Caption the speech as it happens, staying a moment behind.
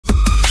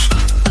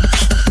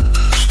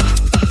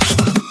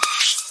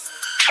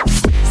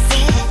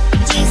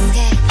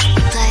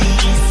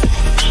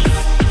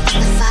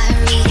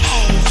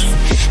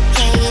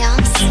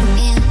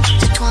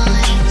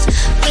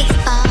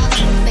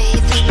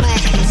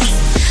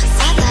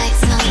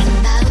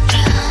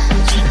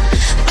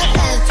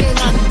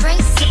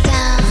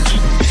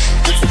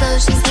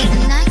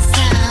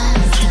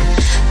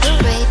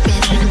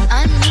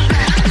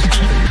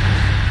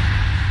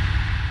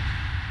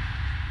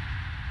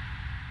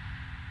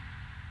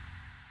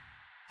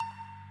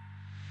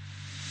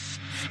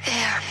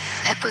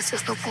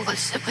whispers of the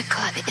woods that were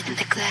caught in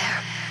the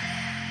glare.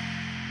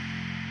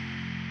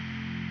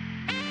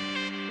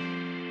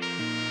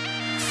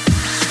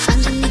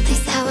 Underneath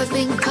these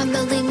towering,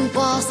 crumbling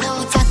walls, we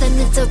gather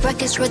into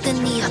wreckage where the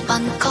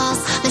neon calls.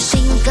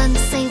 Machine guns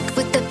sink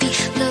with the beat,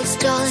 no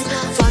stalling.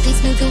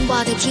 Bodies moving,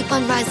 water keep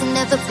on rising,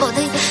 never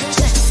falling.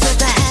 Jets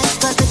overhead,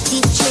 but the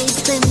DJ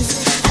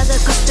spins.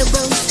 Helicopter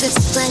roads to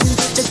blend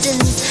with the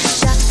dins.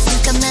 Shots and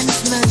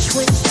comments merge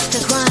with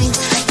the grind.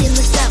 In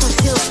the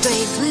battlefield,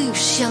 brave,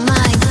 lose your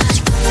mind.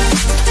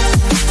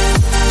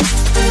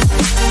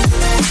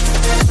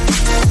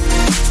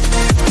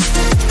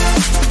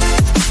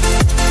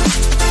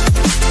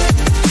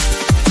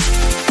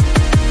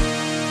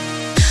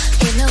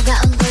 In a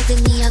round where the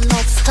neon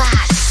lights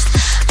flash,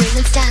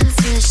 Raven stands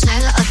in the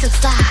shadow of the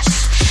flash.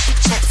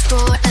 Jets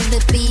roar and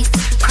the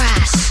beasts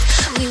crash.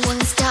 We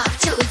won't stop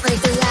till we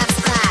break the last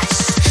clash.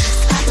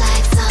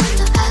 Spotlights on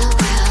the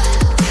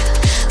battleground,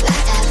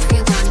 where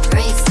everyone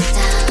breaks it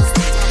down.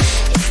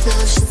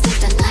 Explosions with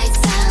the night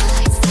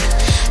sound.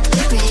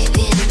 We're brave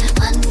in the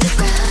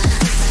underground.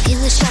 In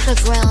the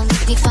shuttered realm,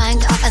 we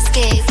find our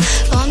escape.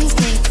 Bombs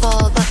may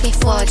fall, but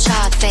before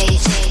chart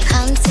fade.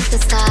 Hands to the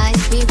sky,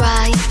 we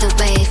ride the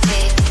wave.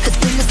 Cause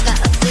in the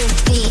battlefield,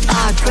 we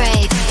are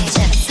brave.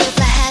 Jets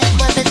overhead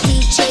while the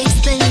DJ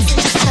spins.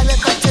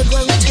 Helicopter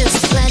rotors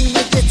blend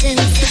with the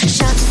tins.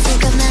 Shots and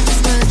commands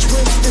merge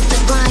with the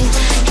grind.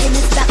 In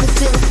this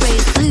battlefield,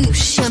 brave,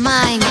 lose your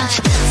mind.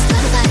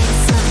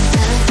 Spotlights on the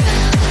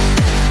battleground,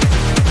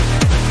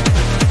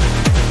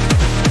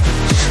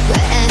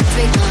 where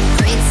everyone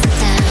breaks it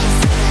down.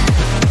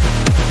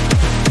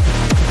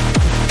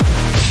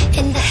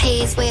 In the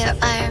haze where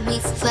iron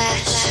meets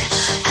flesh,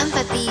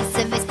 empathy's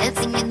image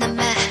dancing in the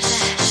mesh.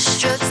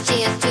 Strokes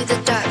steer through the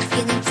dark,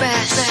 feeling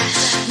fresh.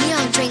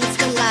 Neon drinks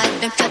collide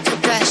and cut the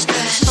brush.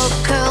 Smoke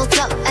curls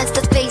up as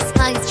the face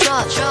lines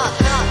drop.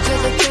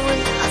 Through the ruin,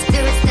 our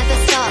spirits never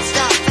stop.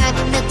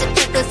 Fighting at the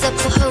fingers up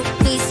for hope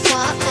we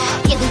swap.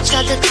 In each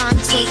other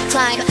conflict,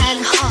 climb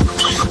and hop.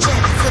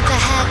 Jets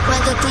overhead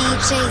while the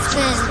DJ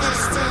spins.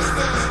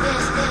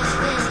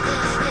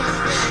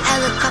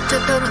 Helicopter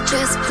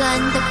rotors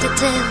blend up the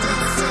tins.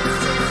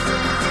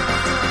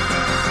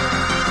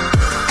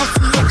 As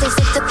the echoes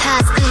of the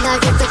past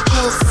collide with the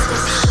pulse,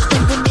 we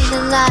remain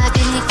alive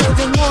beneath the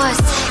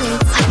remorse.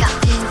 I got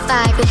in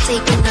fire, but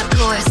taking a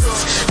course.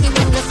 We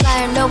win the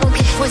fire, no one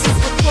can force us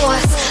to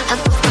force.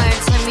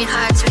 Amplifiers, memory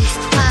hearts race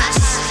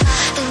fast.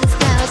 In this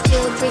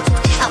battlefield, breaking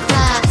out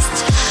last.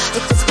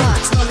 With the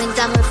sparks rolling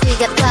down, we're free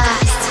at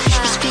last.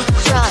 Each beat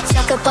drops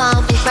like a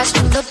bomb, we rush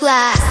from the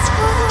blast.